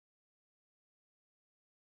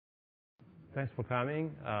Thanks for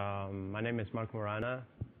coming. My name is Morana.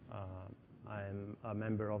 I'm a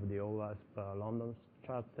member of the OWASP London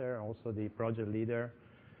chapter, and also the project leader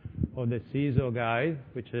of the CISO guide,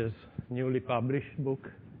 which is newly published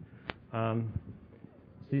book.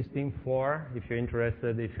 System 4, if you're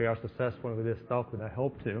interested, if you are successful with this talk, which I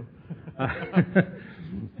hope to,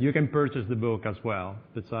 you can purchase the book as well,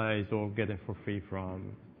 besides or get it for free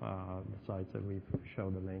from the sites that we show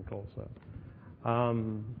the link also.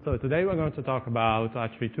 So today we're going to talk about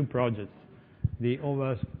actually two projects, the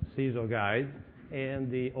OWASP CISO guide and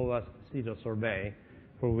the OWASP CISO survey,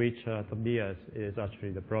 for which Tobias is actually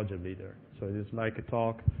the project leader. So it is like a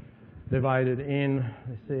talk divided in,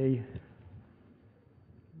 let's say,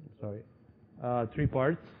 three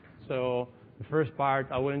parts. So the first part,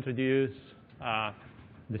 I will introduce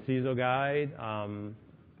the CISO guide,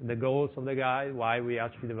 the goals of the guide, why we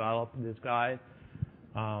actually developed this guide,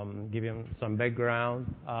 give you some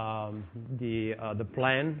background, the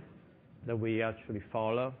plan that we actually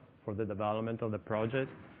follow for the development of the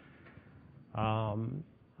project. Then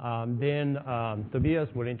Tobias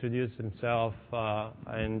will introduce himself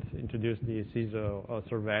and introduce the CISO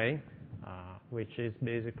survey, which is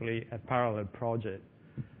basically a parallel project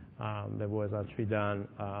that was actually done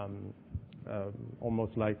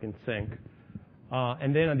almost like in sync.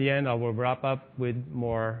 And then at the end, I will wrap up with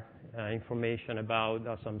more information about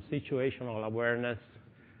some situational awareness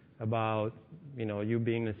about, you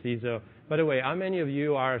being a CISO. By the way, how many of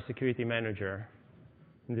you are a security manager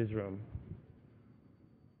in this room?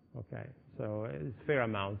 Okay, so it's a fair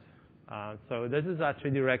amount. So this is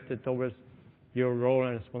actually directed towards your role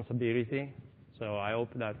and responsibility. So I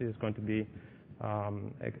hope that is going to be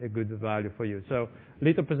a good value for you. So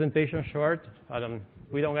little presentation short.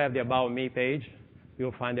 We don't have the About Me page.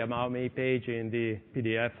 You'll find the About Me page in the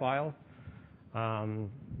PDF file.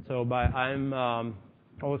 But I'm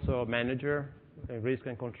also a manager in risk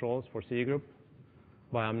and controls for Citigroup.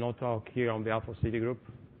 But I'm not talking here on behalf of Citigroup.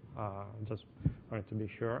 Just wanted to be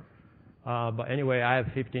sure. But anyway, I have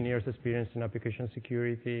 15 years experience in application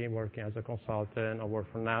security, working as a consultant. I work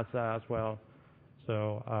for NASA as well.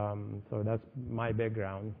 So that's my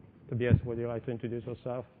background. Tobias, would you like to introduce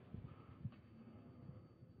yourself?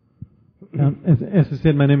 As I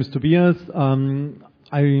said, my name is Tobias. I'm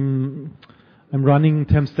running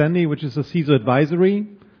Thames Stanley, which is a CISO advisory.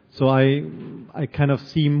 So I kind of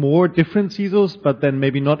see more different CISOs, but then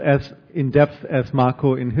maybe not as in-depth as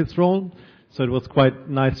Marco in his role. So it was quite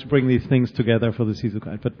nice to bring these things together for the CISO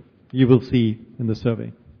guide, but you will see in the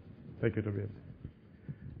survey. Thank you, Tobias.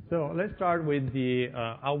 So let's start with the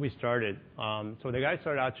how we started. So the guide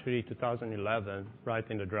started actually 2011, right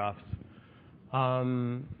in the drafts.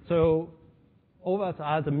 So OWASP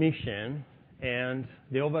has a mission, and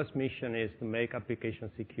the OWASP mission is to make application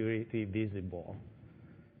security visible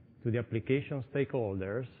to the application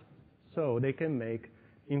stakeholders so they can make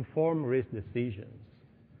informed risk decisions.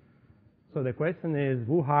 So the question is,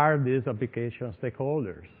 who are these application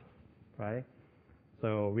stakeholders, right?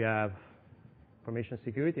 So we have information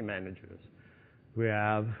security managers, we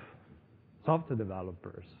have software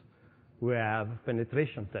developers, we have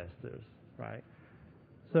penetration testers, right?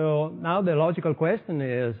 So now the logical question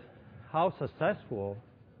is, how successful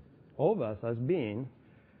OWASP has been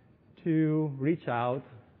to reach out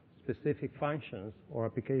specific functions or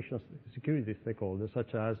application security stakeholders,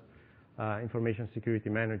 such as information security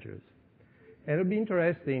managers. And it would be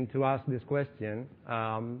interesting to ask this question,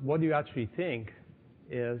 what do you actually think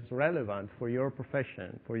is relevant for your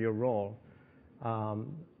profession, for your role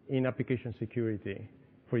in application security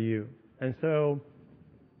for you? And so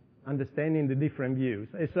understanding the different views.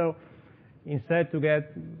 And so instead to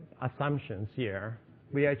get assumptions here,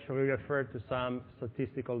 we actually refer to some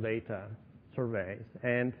statistical data surveys.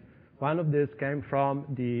 And one of these came from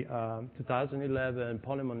the 2011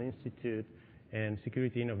 Ponemon Institute and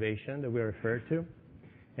Security Innovation that we referred to.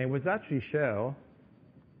 And was actually show,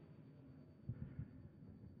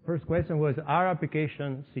 first question was, are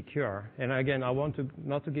applications secure? And again, I want to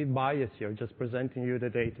not to give bias here, just presenting you the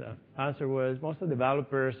data. Answer was, most of the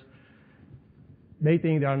developers, they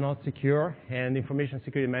think they are not secure, and information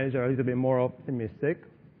security managers are a little bit more optimistic.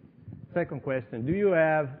 Second question, do you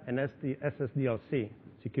have an SSDLC,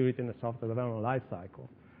 security in the software development lifecycle?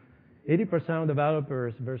 80% of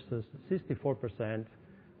developers versus 64%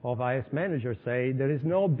 of IS managers say there is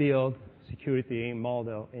no build security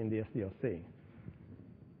model in the SDLC.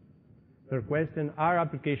 Third question, are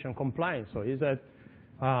application compliant? So is that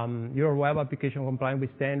your web application compliant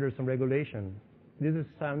with standards and regulation? This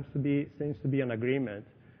seems to be an agreement.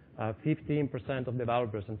 15% of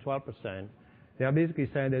developers and 12%, they are basically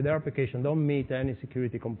saying that their application don't meet any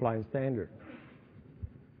security compliance standard.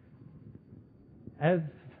 Has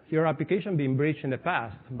your application been breached in the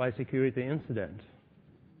past by security incident?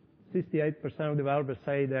 68% of developers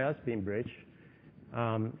say that has been breached,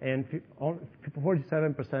 and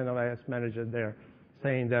 47% of IS managers there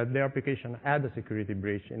saying that their application had a security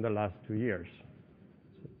breach in the last 2 years.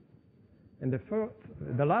 And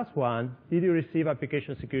the last one, did you receive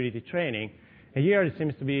application security training? And here it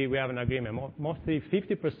seems to be we have an agreement. Mostly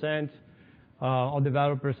 50% of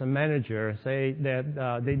developers and managers say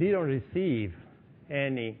that they didn't receive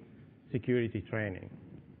any security training.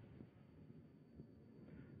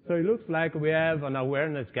 So it looks like we have an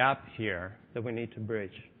awareness gap here that we need to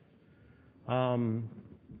bridge.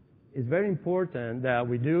 It's very important that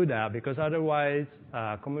we do that, because otherwise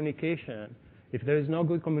communication, if there is no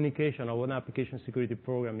good communication of what an application security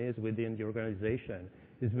program is within the organization,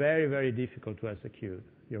 it's very, very difficult to execute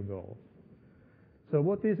your goal. So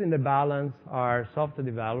what is in the balance are software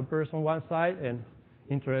developers on one side, and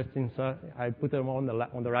interesting, so I put them on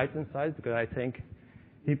the right-hand side because I think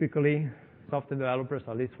typically software developers,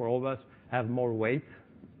 at least for all of us, have more weight.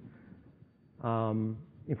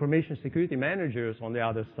 Information security managers on the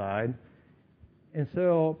other side. And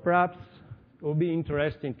so perhaps it will be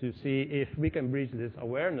interesting to see if we can bridge this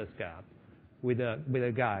awareness gap with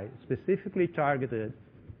a guide specifically targeted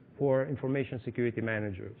for information security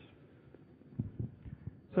managers.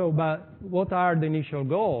 So, but what are the initial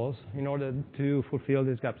goals in order to fulfill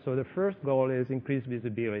this gap? So the first goal is increased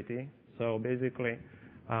visibility. So basically,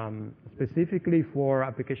 specifically for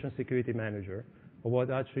application security manager, or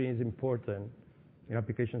what actually is important in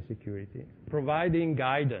application security. Providing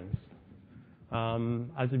guidance.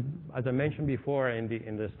 As I mentioned before in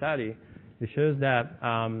the study, it shows that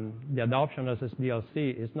the adoption of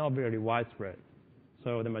SSDLC is not very widespread.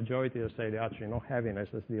 So the majority will say they're actually not having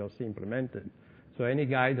SSDLC implemented. So any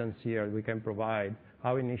guidance here we can provide,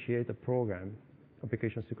 how we initiate a program,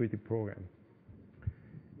 application security program.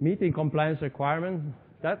 Meeting compliance requirements,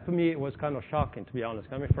 that for me was kind of shocking, to be honest,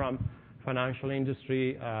 coming from financial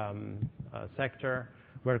industry sector,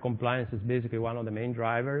 where compliance is basically one of the main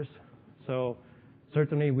drivers. So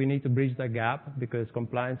certainly we need to bridge that gap, because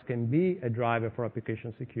compliance can be a driver for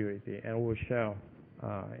application security, and we'll show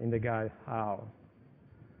in the guide how.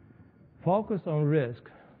 Focus on risk.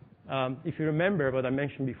 If you remember what I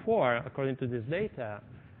mentioned before, according to this data,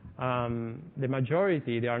 the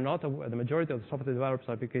majority of the software developers,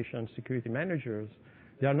 application security managers,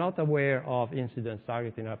 they are not aware of incidents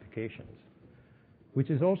targeting applications,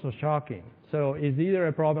 which is also shocking. So it's either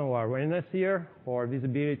a problem of awareness here or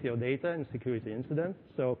visibility of data and security incidents.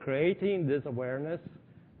 So creating this awareness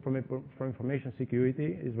for information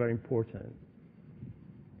security is very important.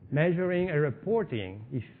 Measuring and reporting.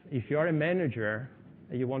 If you're a manager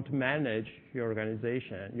and you want to manage your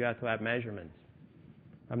organization, you have to have measurements.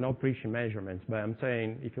 I'm not preaching measurements, but I'm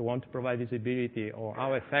saying if you want to provide visibility or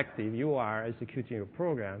how effective you are executing your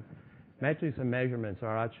program, metrics and measurements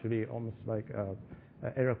are actually almost like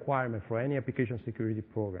a requirement for any application security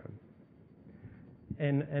program.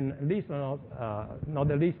 And at least, not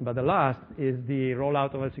the least, but the last is the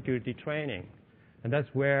rollout of a security training. And that's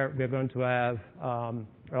where we're going to have a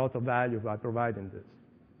lot of value by providing this.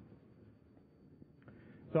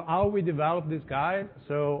 So how we developed this guide?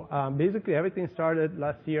 So basically everything started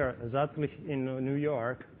last year, exactly in New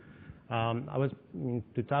York. I was in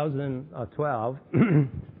 2012.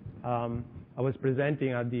 I was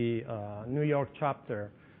presenting at the New York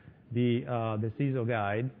chapter, the CISO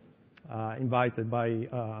guide, invited by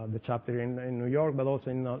the chapter in New York, but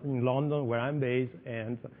also in London, where I'm based,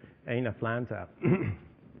 and in Atlanta.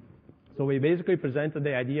 So we basically presented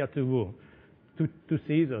the idea to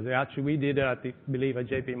CISOs. Actually, we did, I believe, a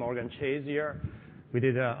JP Morgan Chase here. We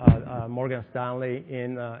did a Morgan Stanley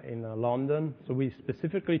in London. So we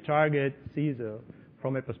specifically target CISO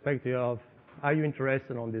from a perspective of, are you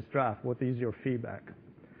interested on this draft? What is your feedback?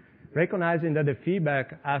 Recognizing that the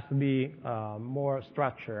feedback has to be more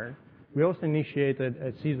structured, we also initiated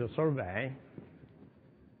a CISO survey.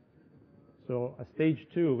 So at stage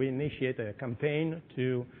 2, we initiated a campaign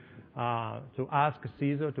to ask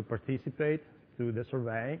CISO to participate to the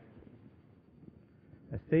survey.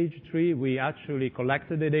 At stage 3, we actually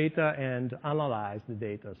collected the data and analyzed the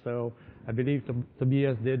data. So I believe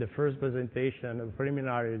Tobias did the first presentation of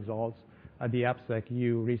preliminary results at the AppSec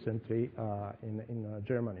U recently in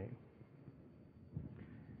Germany.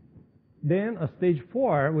 Then at stage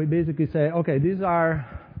 4, we basically say, okay,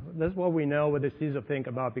 that's what we know what the CISO think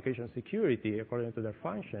about application security according to their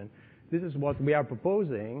function. This is what we are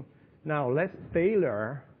proposing. Now let's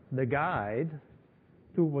tailor the guide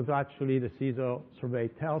to what actually the CISO survey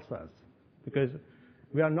tells us. Because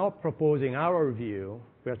we are not proposing our view,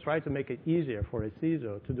 we are trying to make it easier for a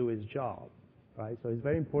CISO to do his job. right? So it's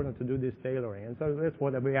very important to do this tailoring. And so that's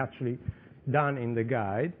what we actually done in the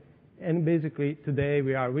guide. And basically, today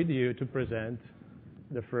we are with you to present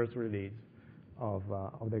the first release of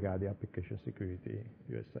the guide, the Application Security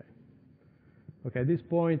USA. Okay, at this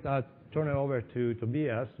point, I'll turn it over to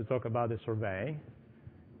Tobias to talk about the survey,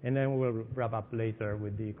 and then we'll wrap up later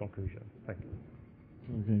with the conclusion. Thank you.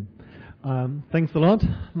 Okay. Thanks a lot,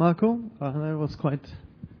 Marco. That was quite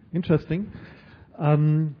interesting.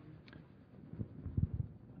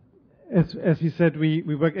 As you said, we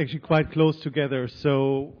work actually quite close together,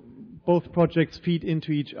 so both projects feed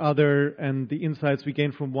into each other, and the insights we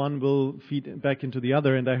gain from one will feed back into the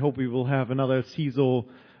other, and I hope we will have another CISO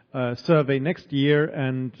survey next year,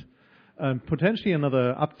 and potentially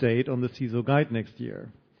another update on the CISO guide next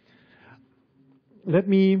year. Let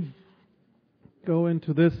me go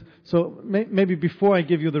into this. So maybe before I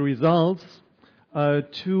give you the results,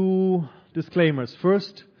 2 disclaimers.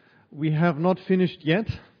 First, we have not finished yet.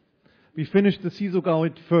 We finished the CISO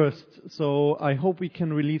guide first, so I hope we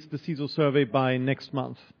can release the CISO survey by next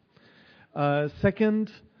month.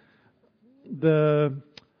 Second, the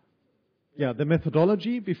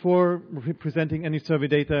methodology. Before presenting any survey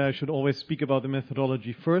data, I should always speak about the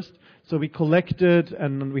methodology first. So we collected,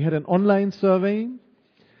 and we had an online survey.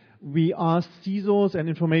 We asked CISOs and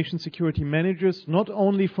information security managers, not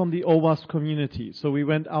only from the OWASP community, so we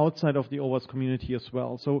went outside of the OWASP community as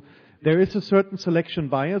well. So there is a certain selection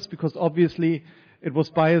bias, because obviously it was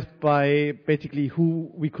biased by basically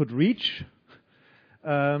who we could reach.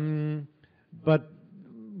 But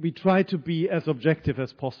we tried to be as objective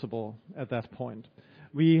as possible at that point.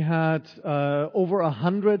 We had over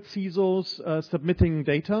 100 CISOs submitting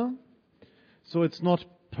data. So it's not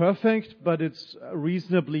perfect, but it's a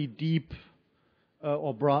reasonably deep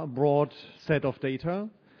or broad set of data.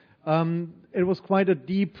 It was quite a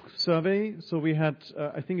deep survey, so we had,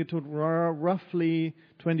 I think it took roughly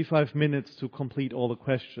 25 minutes to complete all the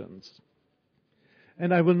questions.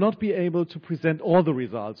 And I will not be able to present all the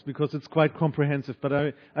results because it's quite comprehensive,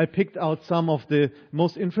 but I picked out some of the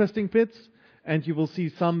most interesting bits, and you will see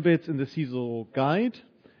some bits in the CISO guide,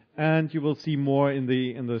 and you will see more in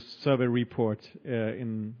the survey report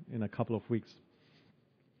in a couple of weeks.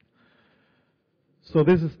 So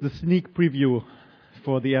this is the sneak preview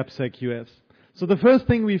for the AppSec US. So the first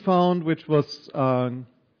thing we found, which was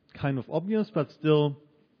kind of obvious but still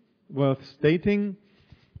worth stating,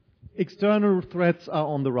 external threats are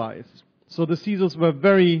on the rise. So the CISOs were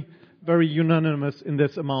very, very unanimous in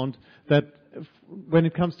this amount that when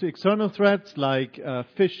it comes to external threats like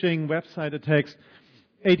phishing, website attacks,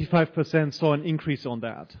 85% saw an increase on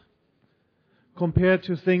that. Compared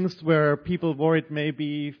to things where people worried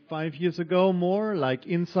maybe 5 years ago more, like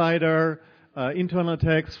insider, internal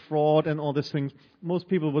attacks, fraud, and all these things, most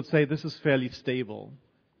people would say this is fairly stable.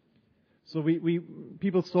 So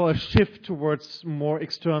people saw a shift towards more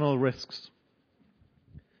external risks.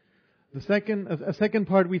 A second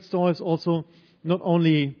part we saw is also not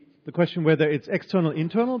only the question whether it's external,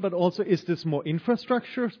 internal, but also is this more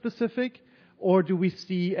infrastructure specific, or do we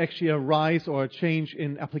see actually a rise or a change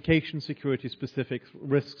in application security specific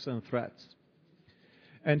risks and threats?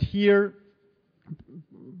 And here,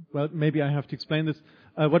 well, maybe I have to explain this.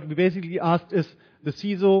 What we basically asked is the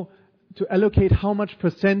CISO to allocate how much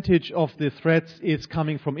percentage of the threats is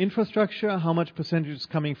coming from infrastructure, how much percentage is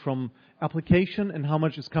coming from application, and how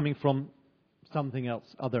much is coming from something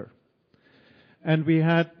else, other. And we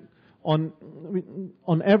had, on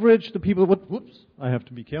average, the people would, whoops, I have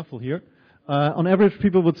to be careful here. On average,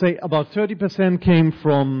 people would say about 30% came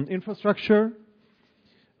from infrastructure,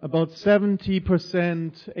 about 70%,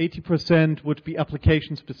 80% would be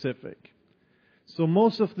application specific. So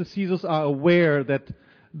most of the CISOs are aware that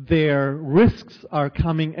their risks are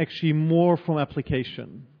coming actually more from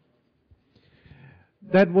application.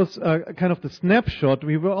 That was kind of the snapshot.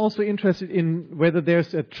 We were also interested in whether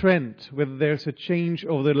there's a trend, whether there's a change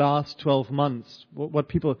over the last 12 months,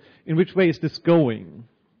 in which way is this going?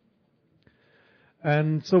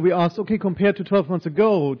 And so we asked, okay, compared to 12 months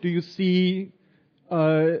ago, do you see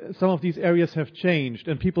some of these areas have changed?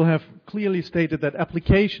 And people have clearly stated that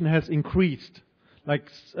application has increased. Like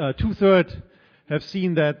 2/3 have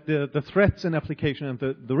seen that the threats in application and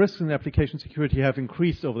the risks in application security have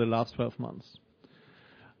increased over the last 12 months.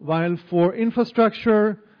 While for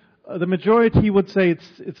infrastructure, the majority would say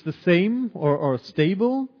it's the same or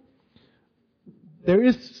stable. There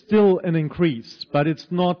is still an increase, but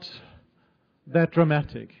it's not that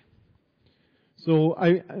dramatic. So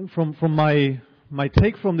from my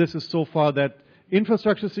take from this is so far that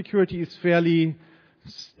infrastructure security is fairly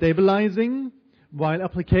stabilizing, while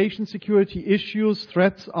application security issues,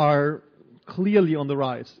 threats are clearly on the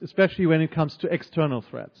rise, especially when it comes to external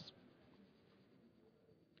threats.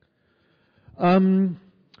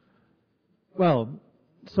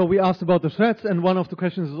 So we asked about the threats, and one of the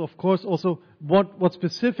questions is, of course, also what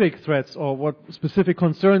specific threats or what specific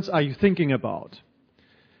concerns are you thinking about?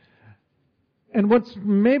 And what's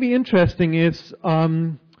maybe interesting is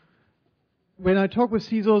when I talk with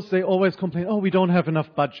CISOs, they always complain, oh, we don't have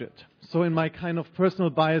enough budget. So in my kind of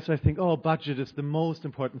personal bias, I think, oh, budget is the most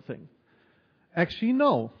important thing. Actually,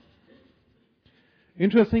 no.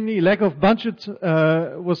 Interestingly, lack of budget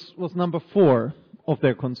was number 4 of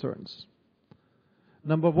their concerns.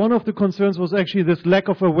 Number 1 of the concerns was actually this lack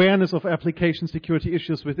of awareness of application security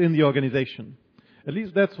issues within the organization. At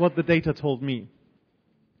least that's what the data told me.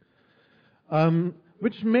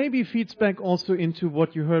 Which maybe feeds back also into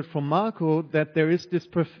what you heard from Marco, that there is this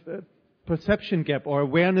perception gap or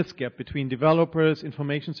awareness gap between developers,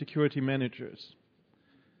 information security managers.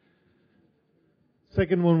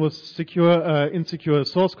 Second one was insecure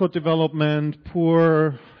source code development,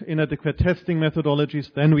 poor, inadequate testing methodologies.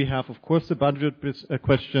 Then we have, of course, the budget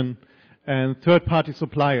question, and third-party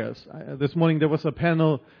suppliers. This morning there was a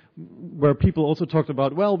panel where people also talked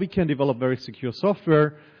about, well, we can develop very secure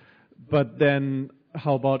software, but then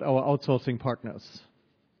how about our outsourcing partners?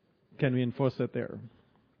 Can we enforce that there?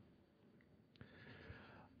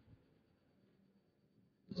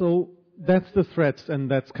 So that's the threats, and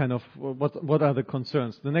that's kind of what are the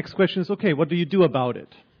concerns. The next question is, okay, what do you do about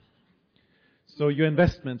it? So your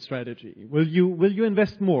investment strategy. Will you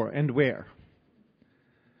invest more, and where?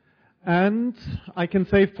 And I can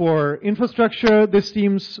say for infrastructure,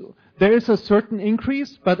 there is a certain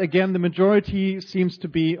increase, but again, the majority seems to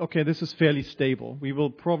be, okay, this is fairly stable. We will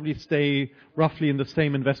probably stay roughly in the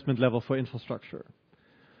same investment level for infrastructure.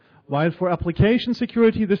 While for application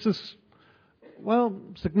security, this is, well,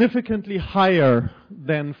 significantly higher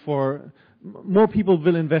than for, more people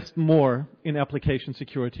will invest more in application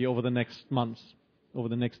security over the next months, over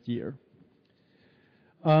the next year.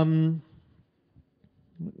 Let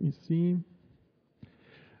me see.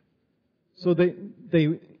 So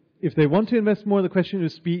if they want to invest more, the question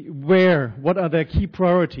is where? What are their key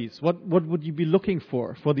priorities? What would you be looking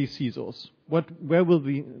for these CISOs? Where will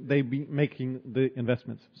they be making the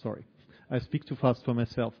investments? Sorry, I speak too fast for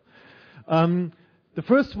myself. The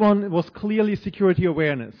first one was clearly security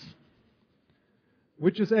awareness,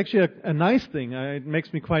 which is actually a nice thing. It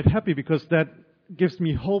makes me quite happy because that gives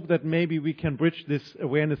me hope that maybe we can bridge this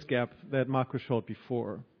awareness gap that Marco showed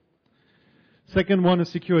before. Second one is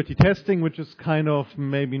security testing, which is kind of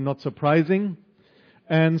maybe not surprising.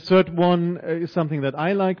 And third one is something that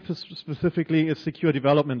I like specifically, is secure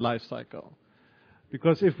development lifecycle.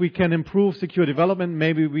 Because if we can improve secure development,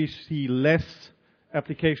 maybe we see less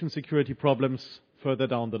application security problems further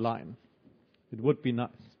down the line. It would be nice.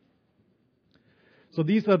 So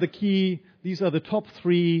these are the top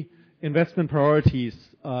 3 investment priorities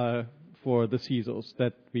for the CISOs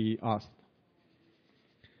that we asked.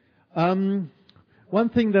 One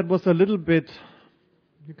thing that was a little bit,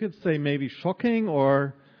 you could say maybe shocking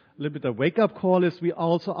or a little bit a wake-up call, is we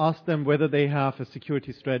also asked them whether they have a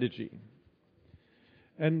security strategy.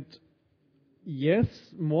 And yes,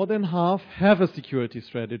 more than half have a security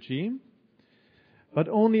strategy, but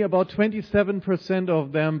only about 27%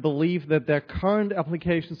 of them believe that their current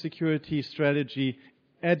application security strategy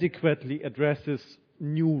adequately addresses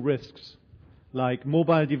new risks, like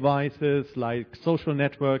mobile devices, like social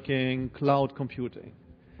networking, cloud computing.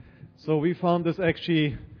 So we found this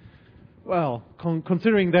actually, well,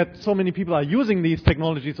 considering that so many people are using these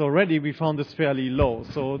technologies already, we found this fairly low.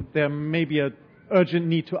 So there may be an urgent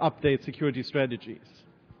need to update security strategies.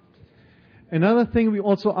 Another thing we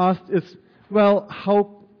also asked is, well,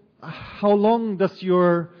 how long does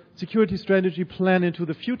your security strategy plan into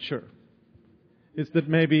the future? Is that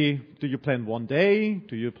maybe, do you plan 1 day?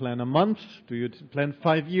 Do you plan a month? Do you plan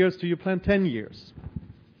 5 years? Do you plan 10 years?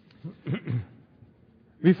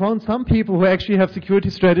 We found some people who actually have security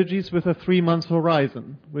strategies with a 3-month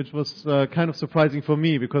horizon, which was kind of surprising for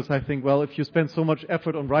me, because I think, well, if you spend so much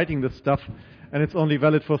effort on writing this stuff and it's only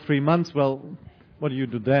valid for 3 months, well, what do you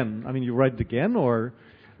do then? I mean, you write it again, or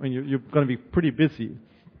I mean, you're going to be pretty busy.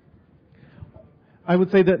 I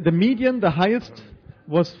would say that the median, the highest,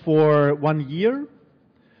 was for 1 year.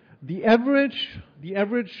 The average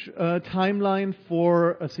timeline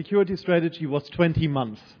for a security strategy was 20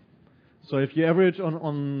 months. So if you average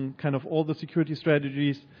on kind of all the security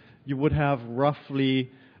strategies, you would have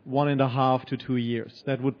roughly 1.5 to 2 years.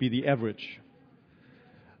 That would be the average.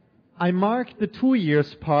 I marked the 2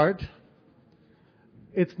 years part.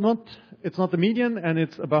 It's not the median, and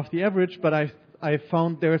it's above the average, but I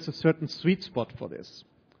found there is a certain sweet spot for this.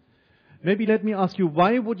 Maybe let me ask you,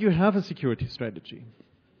 why would you have a security strategy?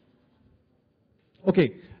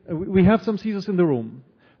 Okay, we have some CISOs in the room.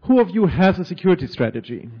 Who of you has a security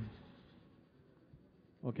strategy?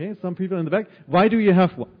 Okay, some people in the back. Why do you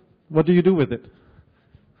have one? What do you do with it?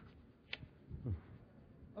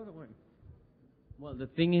 Well, the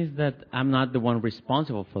thing is that I'm not the one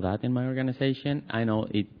responsible for that in my organization. I know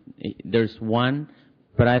there's one,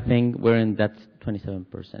 but I think we're in that 27%.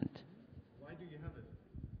 Why do you have it?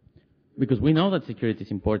 Because we know that security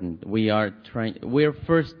is important. We're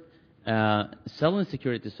first selling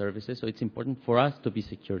security services, so it's important for us to be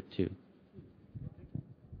secure too.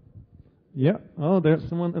 Yeah. Oh, there's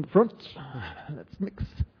someone in front. Let's mix.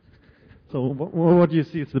 So what do you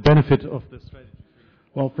see is the benefit of this strategy?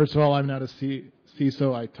 Well, first of all, I'm not a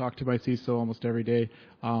CISO. I talk to my CISO almost every day.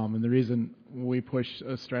 And the reason we push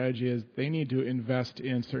a strategy is they need to invest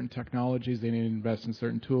in certain technologies, they need to invest in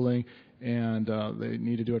certain tooling, and they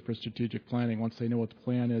need to do it for strategic planning. Once they know what the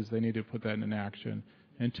plan is, they need to put that in action.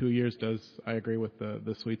 And 2 years I agree with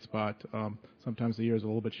the sweet spot. Sometimes a year is a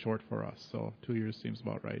little bit short for us, so 2 years seems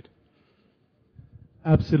about right.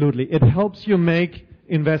 Absolutely. It helps you make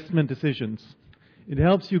investment decisions. It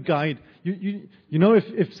helps you guide. You know,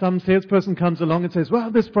 if some salesperson comes along and says,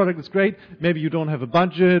 well, this product is great, maybe you don't have a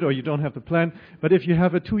budget or you don't have the plan, but if you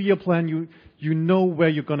have a 2-year plan, you know where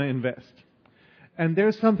you're going to invest. And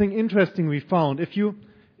there's something interesting we found. If you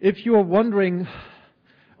are wondering,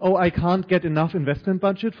 oh, I can't get enough investment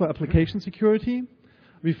budget for application security,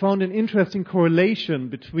 we found an interesting correlation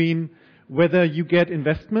between whether you get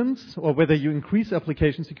investments or whether you increase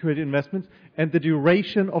application security investments and the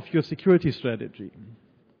duration of your security strategy.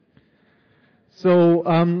 So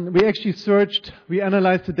we actually we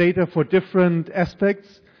analyzed the data for different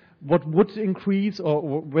aspects, what would increase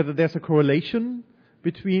or whether there's a correlation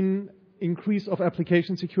between increase of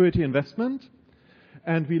application security investment.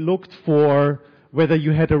 And we looked for whether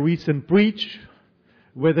you had a recent breach,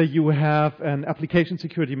 whether you have an application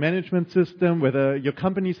security management system, whether your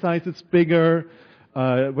company size is bigger,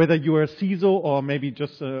 whether you are a CISO or maybe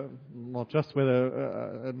just not just whether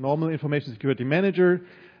a normal information security manager.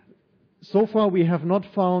 So far we have not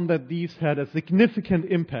found that these had a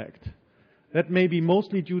significant impact. That may be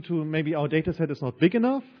mostly due to maybe our data set is not big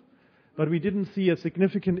enough, but we didn't see a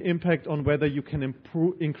significant impact on whether you can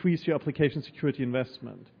increase your application security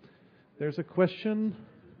investment. There's a question.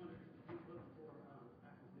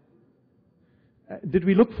 Did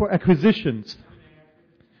we look for acquisitions?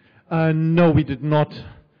 No, we did not.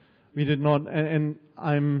 We did not.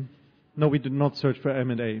 No, we did not search for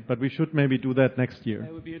M&A, but we should maybe do that next year.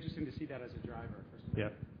 It would be interesting to see that as a driver. Yeah.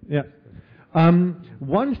 Yeah.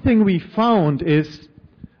 One thing we found is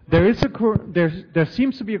there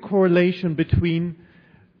seems to be a correlation between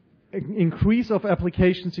increase of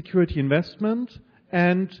application security investment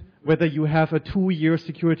and whether you have a 2-year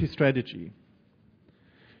security strategy.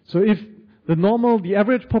 So if the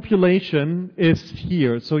average population is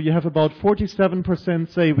here. So you have about 47%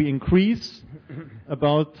 say we increase,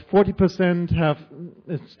 about 40% have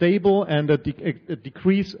stable, and a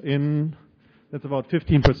decrease in, that's about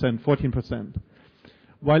 15%, 14%.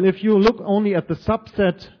 While if you look only at the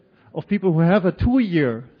subset of people who have a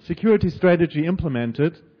 2-year security strategy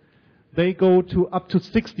implemented, they go to up to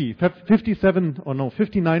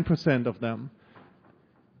 59% of them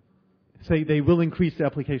say they will increase the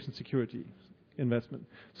application security investment.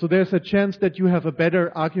 So there's a chance that you have a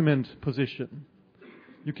better argument position.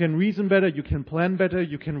 You can reason better, you can plan better,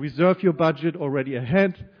 you can reserve your budget already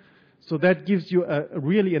ahead. So that gives you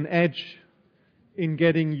really an edge in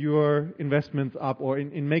getting your investments up or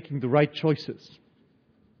in making the right choices.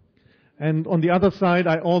 And on the other side,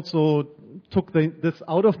 I also took this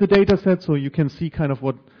out of the data set so you can see kind of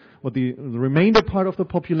what the remainder part of the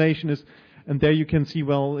population is. And there you can see,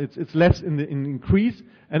 well, it's less in increase.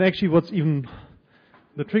 And actually what's even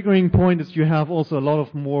the triggering point is you have also a lot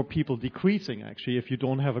of more people decreasing, actually, if you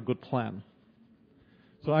don't have a good plan.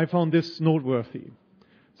 So I found this noteworthy.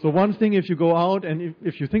 So one thing, if you go out and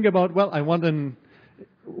if you think about, well, I want to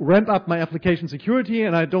ramp up my application security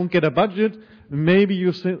and I don't get a budget, maybe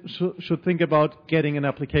you should think about getting an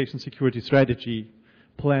application security strategy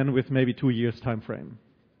plan with maybe 2 years time frame.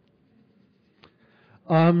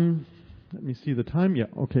 Let me see the time. Yeah,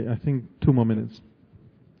 okay, I think 2 more minutes.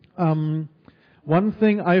 One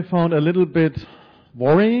thing I found a little bit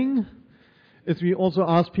worrying is we also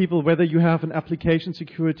asked people whether you have an application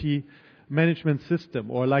security management system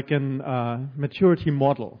or like an maturity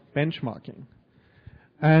model, benchmarking.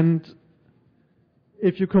 And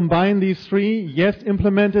if you combine these three, yes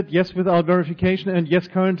implemented, yes without verification, and yes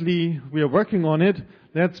currently we are working on it,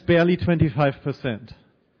 that's barely 25%.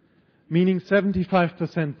 meaning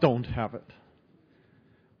 75% don't have it,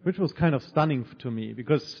 which was kind of stunning to me,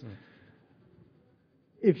 because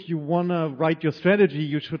if you want to write your strategy,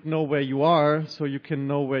 you should know where you are so you can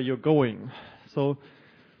know where you're going. So,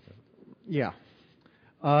 yeah.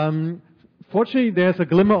 Fortunately, there's a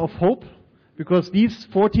glimmer of hope, because these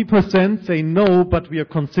 40% say no, but we are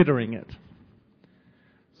considering it.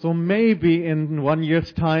 So maybe in 1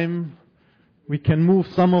 year's time, we can move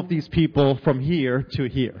some of these people from here to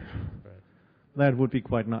here. Right. That would be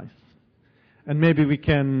quite nice. And maybe we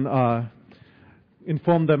can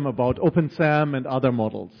inform them about OpenSAM and other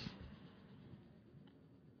models.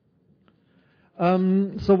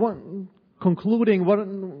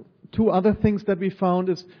 Concluding, two other things that we found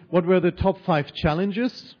is what were the top 5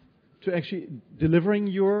 challenges to actually delivering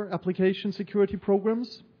your application security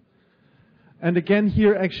programs. And again,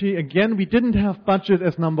 here, we didn't have budget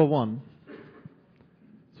as number 1.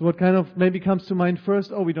 So what kind of maybe comes to mind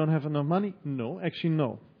first? Oh, we don't have enough money? No, actually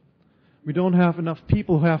no. We don't have enough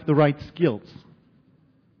people who have the right skills,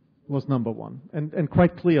 was number 1, and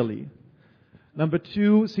quite clearly. Number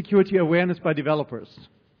 2, security awareness by developers.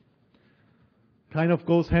 Kind of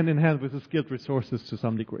goes hand in hand with the skilled resources to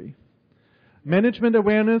some degree. Management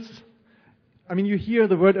awareness, I mean, you hear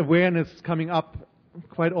the word awareness coming up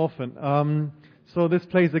quite often. So this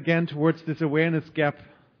plays again towards this awareness gap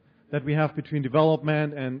that we have between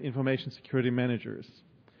development and information security managers.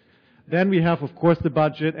 Then we have, of course, the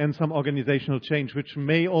budget and some organizational change, which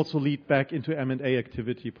may also lead back into M&A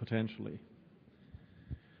activity potentially.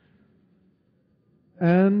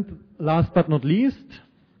 And last but not least,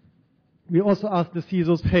 we also asked the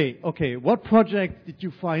CISOs, hey, okay, what project did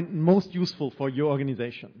you find most useful for your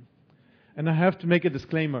organization? And I have to make a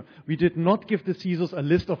disclaimer. We did not give the CISOs a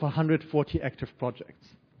list of 140 active projects.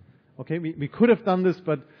 Okay, we could have done this,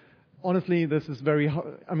 but honestly, this is very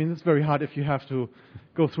hard. I mean, it's very hard if you have to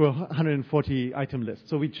go through a 140 item list.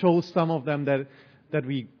 So we chose some of them that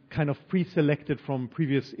we kind of pre-selected from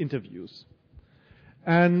previous interviews.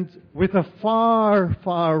 And with a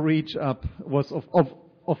far reach up was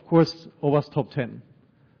of course OWASP top 10.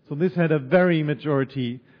 So this had a very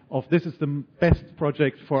majority of this is the best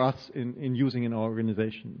project for us in using in our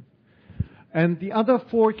organization. And the other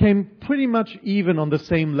 4 came pretty much even on the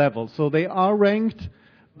same level. So they are ranked,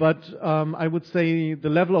 but I would say the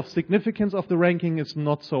level of significance of the ranking is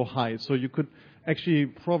not so high. So you could actually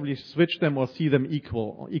probably switch them or see them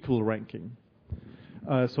equal ranking.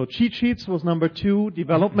 So cheat sheets was number 2.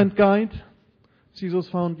 Development guide,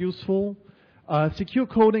 CISOs found useful. Secure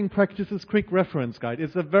coding practices quick reference guide.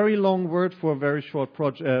 It's a very long word for a very short for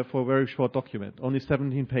a very short document, only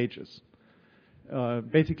 17 pages.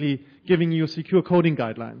 Basically giving you secure coding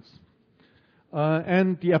guidelines.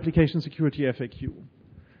 And the application security FAQ.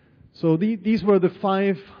 So these were the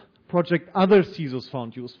 5 project other CISOs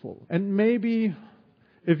found useful. And maybe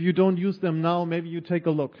if you don't use them now, maybe you take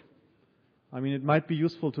a look. I mean, it might be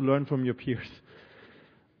useful to learn from your peers.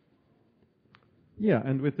 Yeah,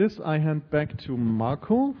 and with this, I hand back to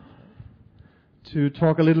Marco to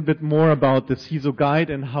talk a little bit more about the CISO guide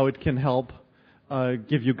and how it can help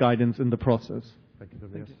give you guidance in the process. Thank you,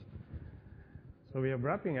 Tobias. So we are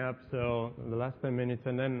wrapping up, so the last 10 minutes,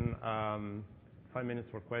 and then 5 minutes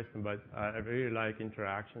for questions, but I really like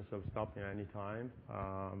interaction, so stop me any time.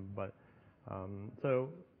 So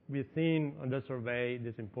we've seen on the survey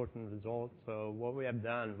this important result. So what we have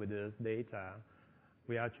done with this data,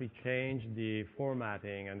 we actually changed the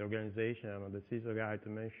formatting and organization of the CISO guide to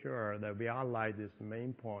make sure that we highlight these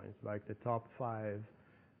main points, like the top 5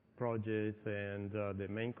 projects and the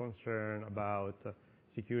main concern about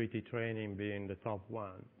security training being the top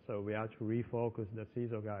 1. So we actually refocus the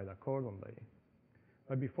CISO guide accordingly.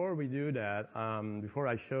 But before we do that, before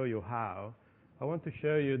I show you how, I want to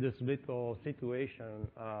show you this little situation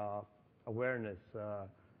awareness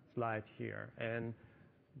slide here. And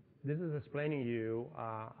this is explaining you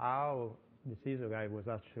how the CISO guide was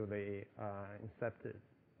actually incepted,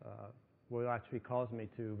 what actually caused me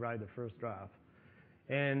to write the first draft.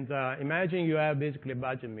 And imagine you have basically a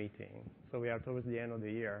budget meeting. So we are towards the end of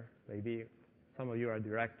the year. Maybe some of you are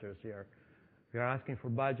directors here. We are asking for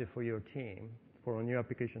budget for your team for a new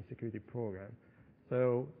application security program.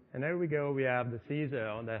 So, and there we go, we have the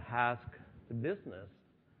CISO that asks the business.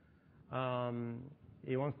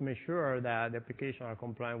 He wants to make sure that the applications are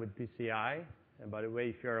compliant with PCI. And by the way,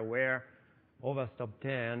 if you're aware, OWASP Top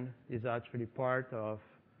 10 is actually part of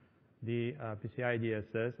the PCI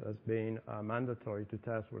DSS as being mandatory to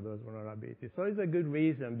test for those vulnerabilities. So it's a good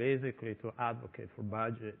reason, basically, to advocate for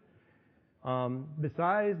budget.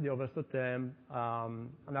 Besides the OWASP Top 10,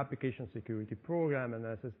 an application security program and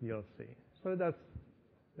SSDLC. So that's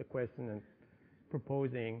the question and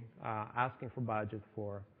proposing, asking for budget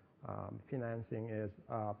for financing is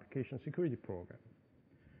application security program.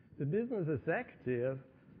 The business executive,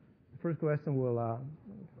 the first question will,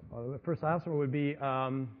 the first answer will be,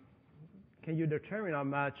 can you determine how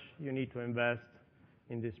much you need to invest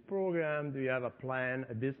in this program? Do you have a plan,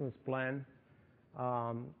 a business plan,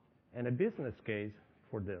 and a business case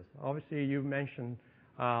for this? Obviously, you mentioned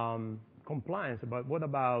compliance, but what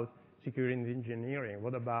about security and engineering?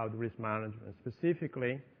 What about risk management?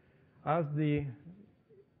 Specifically, as the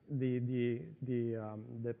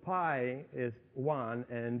pie is one,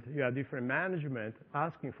 and you have different management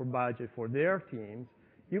asking for budget for their teams,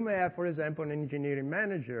 you may have, for example, an engineering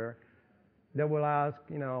manager that will ask,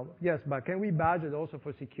 yes, but can we budget also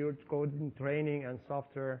for secure coding training and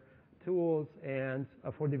software tools and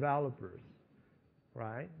for developers,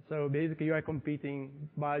 right? So basically, you are competing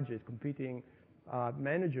budgets, competing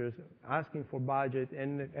managers asking for budget,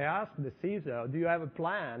 and I ask the CISO, do you have a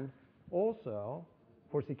plan also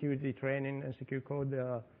for security training and secure code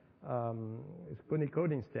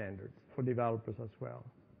coding standards for developers as well?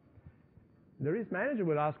 The risk manager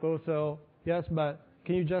will ask also, yes, but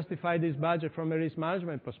can you justify this budget from a risk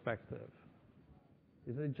management perspective?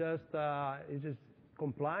 Is it just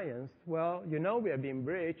compliance? Well, we have been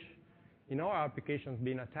breached. Our application's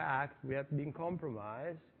been attacked. We have been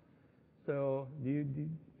compromised. So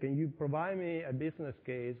can you provide me a business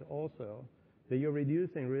case also that you're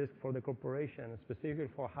reducing risk for the corporation, specifically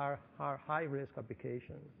for high-risk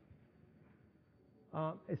applications?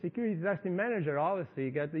 A security testing manager obviously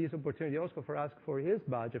gets this opportunity also for ask for his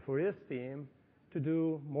budget, for his team, to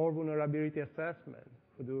do more vulnerability assessment,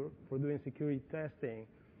 for doing security testing,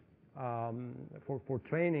 for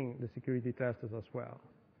training the security testers as well.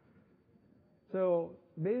 So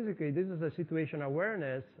basically, this is a situation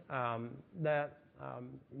awareness that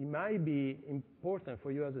it might be important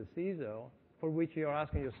for you as a CISO, for which you're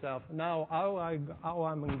asking yourself, now how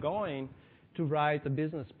I'm going to write a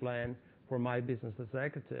business plan for my business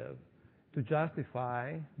executive to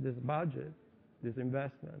justify this budget, this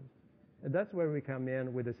investment. And that's where we come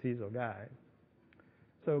in with the CISO guide.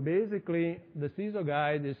 So basically, the CISO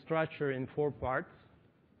guide is structured in 4 parts.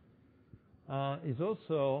 It's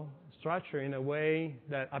also structured in a way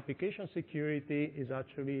that application security is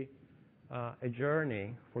actually a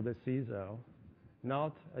journey for the CISO,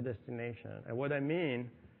 not a destination. And what I mean,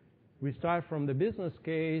 we start from the business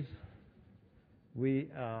case. We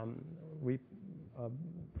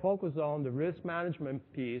focus on the risk management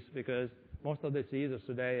piece because most of the CISOs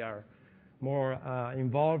today are more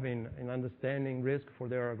involved in understanding risk for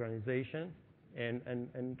their organization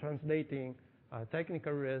and translating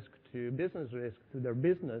technical risk to business risk to their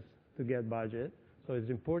business to get budget. So it's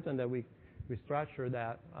important that we structure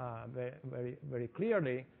that very, very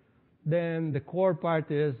clearly. Then the core part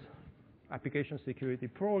is application security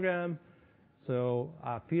program. So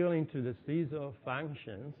appealing to the CISO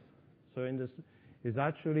functions. So in this is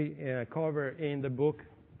actually covered in the book.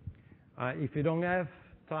 If you don't have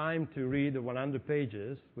time to read the 100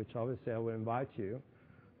 pages, which obviously I will invite you,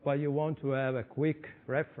 but you want to have a quick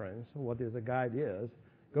reference of what the guide is,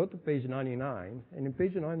 go to page 99. And in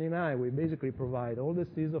page 99, we basically provide all the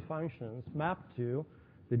CISO functions mapped to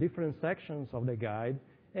the different sections of the guide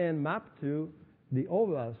and mapped to the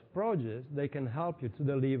OWASP projects that can help you to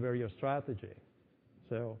deliver your strategy.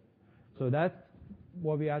 So that's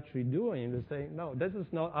what we're actually doing. We're saying, no, this is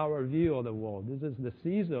not our view of the world. This is the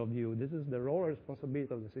CISO view. This is the role and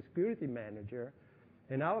responsibility of the security manager.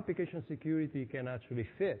 And our application security can actually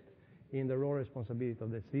fit in the role and responsibility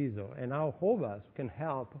of the CISO. And our OWASP can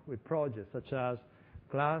help with projects such as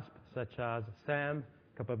CLASP, such as SAM,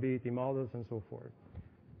 capability models, and so forth.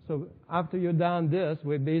 So after you've done this,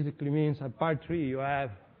 which basically means at part 3, you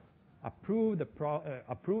have approved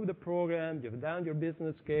the program, you've done your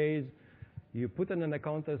business case, you put it in the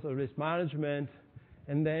context of risk management,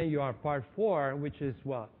 and then you are part 4, which is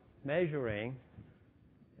what? Measuring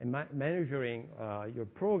your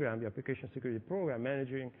program, your application security program,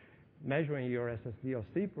 measuring your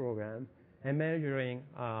SSDLC program, and measuring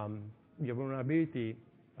your vulnerability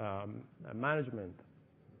management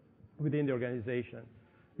within the organization.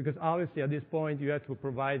 Because obviously at this point you have to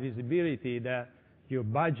provide visibility that your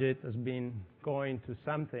budget has been going to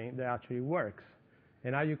something that actually works.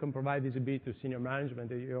 And how you can provide visibility to senior management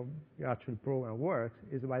that your actual program works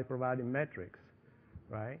is by providing metrics,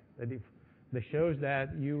 right? That shows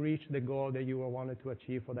that you reached the goal that you wanted to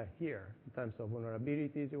achieve for that year in terms of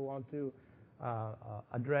vulnerabilities you want to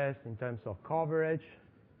address, in terms of coverage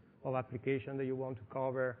of application that you want to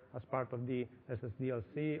cover as part of the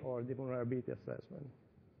SSDLC or the vulnerability assessment.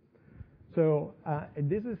 So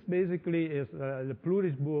this is basically the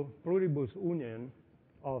pluribus union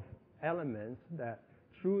of elements that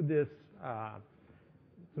through this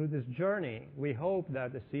journey, we hope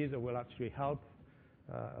that the CISO will actually help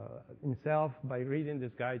himself by reading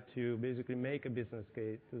this guide to basically make a business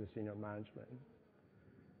case to the senior management.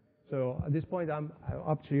 So at this point, I'm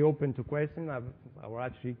actually open to questions. I will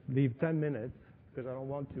actually leave 10 minutes because I don't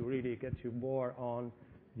want to really get you bored on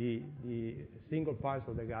the single parts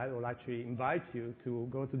of the guide. I will actually invite you to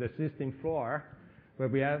go to the existing floor where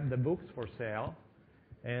we have the books for sale.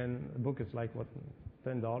 And the book is like, what,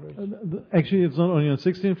 $10? Actually, it's not only on the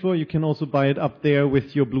 16th floor. You can also buy it up there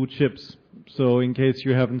with your blue chips. So in case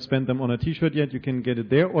you haven't spent them on a T-shirt yet, you can get it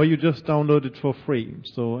there, or you just download it for free.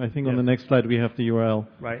 So I think on the next slide we have the URL.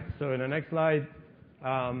 Right. So in the next slide,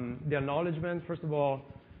 the acknowledgement. First of all,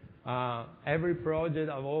 every project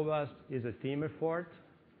of OWASP is a team effort,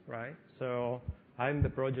 right? So I'm the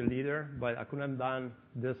project leader, but I couldn't have done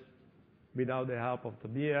this without the help of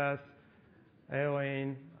Tobias,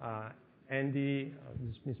 Eoin, Andy,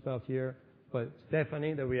 misspelled here, but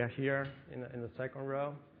Stephanie, that we are here in the second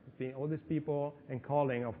row. All these people, and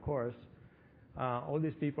Colin, of course, all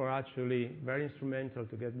these people are actually very instrumental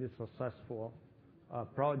to get this successful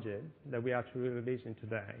project that we actually releasing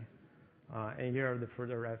today. And here are the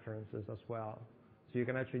further references as well. So you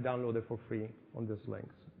can actually download it for free on these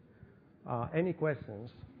links. Any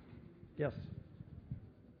questions? Yes.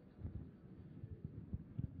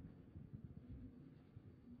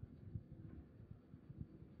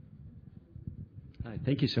 Hi,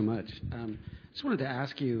 thank you so much. Just wanted to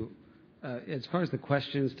ask you, as far as the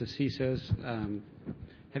questions to CISOs,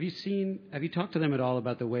 have you talked to them at all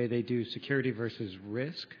about the way they do security versus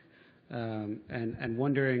risk? And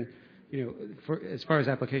wondering, as far as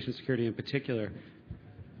application security in particular,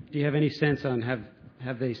 do you have any sense on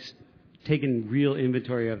have they taken real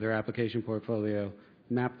inventory of their application portfolio,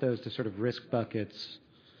 mapped those to sort of risk buckets,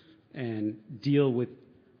 and deal with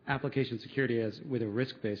application security with a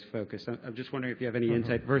risk-based focus? I'm just wondering if you have any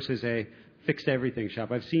insight versus a fixed everything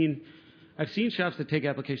shop. I've seen shops that take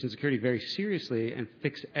application security very seriously and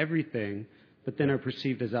fix everything, but then are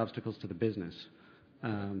perceived as obstacles to the business.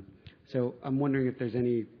 So I'm wondering if there's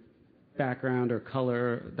any background or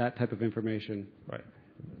color, that type of information. Right.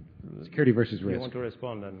 Security versus risk. You want to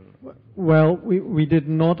respond then? Well, we did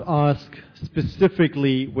not ask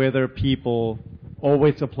specifically whether people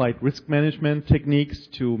always applied risk management techniques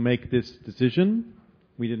to make this decision.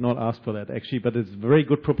 We did not ask for that, actually, but it's a very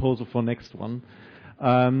good proposal for next one.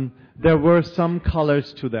 There were some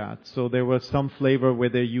colors to that. So there was some flavor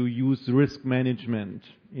whether you use risk management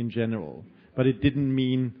in general. But it didn't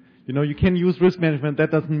mean, you can use risk management.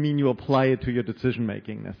 That doesn't mean you apply it to your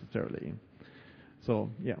decision-making necessarily.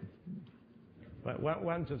 So, yeah. But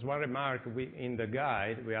one remark, in the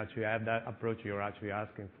guide, we actually have that approach you're actually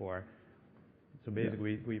asking for. So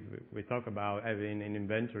basically, we talk about having an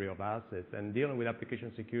inventory of assets and dealing with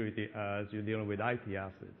application security as you're dealing with IT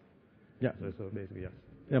assets. Yeah. So basically, yes.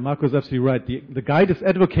 Yeah, Marco's absolutely right. The guide is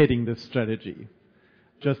advocating this strategy.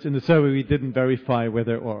 Just in the survey, we didn't verify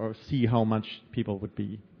whether or see how much people would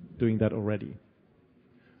be doing that already.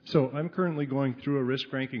 So I'm currently going through a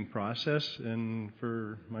risk ranking process, and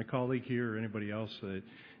for my colleague here or anybody else,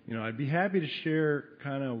 I'd be happy to share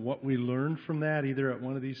kind of what we learned from that either at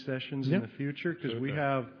one of these sessions in the future, because we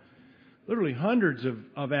have literally hundreds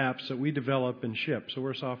of apps that we develop and ship. So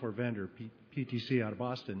we're a software vendor, PTC out of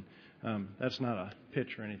Boston. That's not a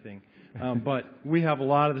pitch or anything. But we have a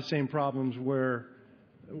lot of the same problems where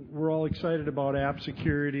we're all excited about app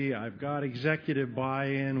security. I've got executive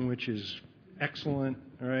buy-in, which is excellent,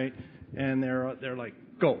 right? And they're like,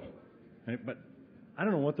 go. Right? But I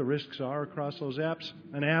don't know what the risks are across those apps.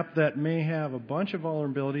 An app that may have a bunch of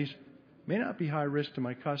vulnerabilities may not be high risk to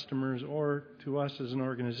my customers or to us as an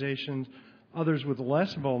organization. Others with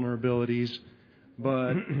less vulnerabilities,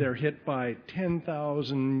 but they're hit by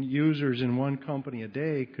 10,000 users in one company a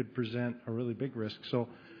day could present a really big risk. So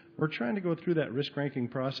we're trying to go through that risk ranking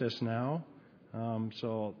process now.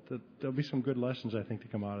 So there'll be some good lessons, I think, to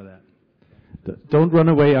come out of that. Don't run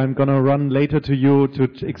away. I'm going to run later to you to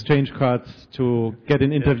exchange cards to get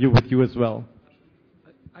an interview with you as well.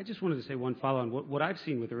 I just wanted to say one follow-on. What I've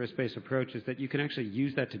seen with the risk-based approach is that you can actually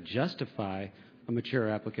use that to justify a mature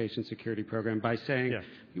application security program by saying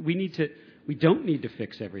we don't need to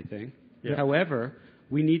fix everything. Yeah. However,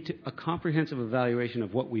 we need a comprehensive evaluation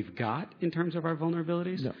of what we've got in terms of our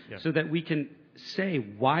vulnerabilities so that we can say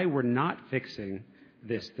why we're not fixing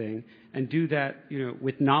this thing and do that,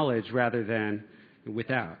 with knowledge rather than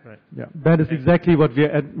without. Right. Yeah, that is exactly what we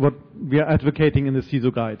are advocating in the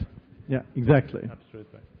CISO guide. Yeah, exactly.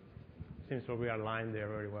 Absolutely. Seems so we are aligned there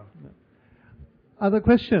very well. Yeah. Other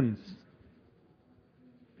questions?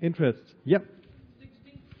 Interest? Yep.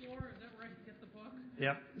 16th floor, is that where I can get the book?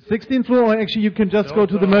 Yeah. 16th floor, or actually you can just go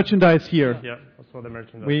to the merchandise here. Yeah, that's what the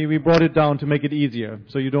merchandise. We brought it down to make it easier,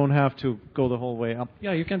 so you don't have to go the whole way up.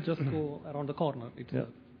 Yeah, you can just go around the corner. It's Yeah.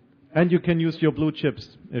 And you can use your blue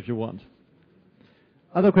chips if you want.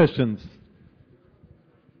 Other questions?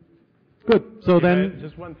 Good. So then,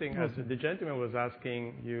 just one thing. As the gentleman was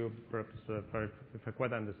asking you, perhaps, if I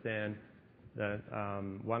quite understand, that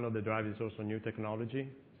one of the drivers is also new technology.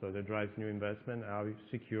 So that drives new investment, how we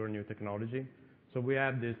secure new technology. So we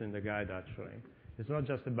have this in the guide, actually. It's not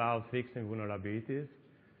just about fixing vulnerabilities.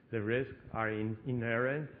 The risks are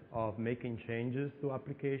inherent of making changes to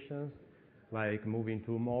applications, like moving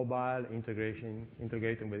to mobile, integrating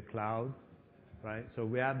with cloud, right? So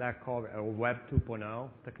we have that covered, or Web 2.0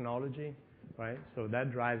 technology, right? So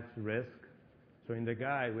that drives risk. So in the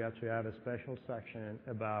guide, we actually have a special section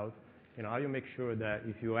about how you make sure that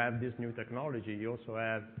if you have this new technology, you also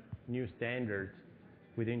have new standards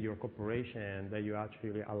within your corporation that you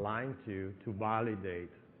actually align to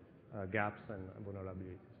validate gaps and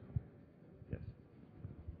vulnerabilities. Yes.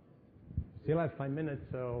 Still have 5 minutes,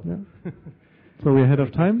 so. Yeah. So we're ahead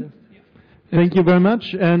of time. Thank you very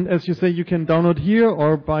much. And as you say, you can download here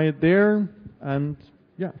or buy it there. And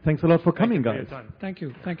yeah, thanks a lot for coming, guys. Thank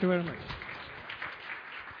you. Thank you very much.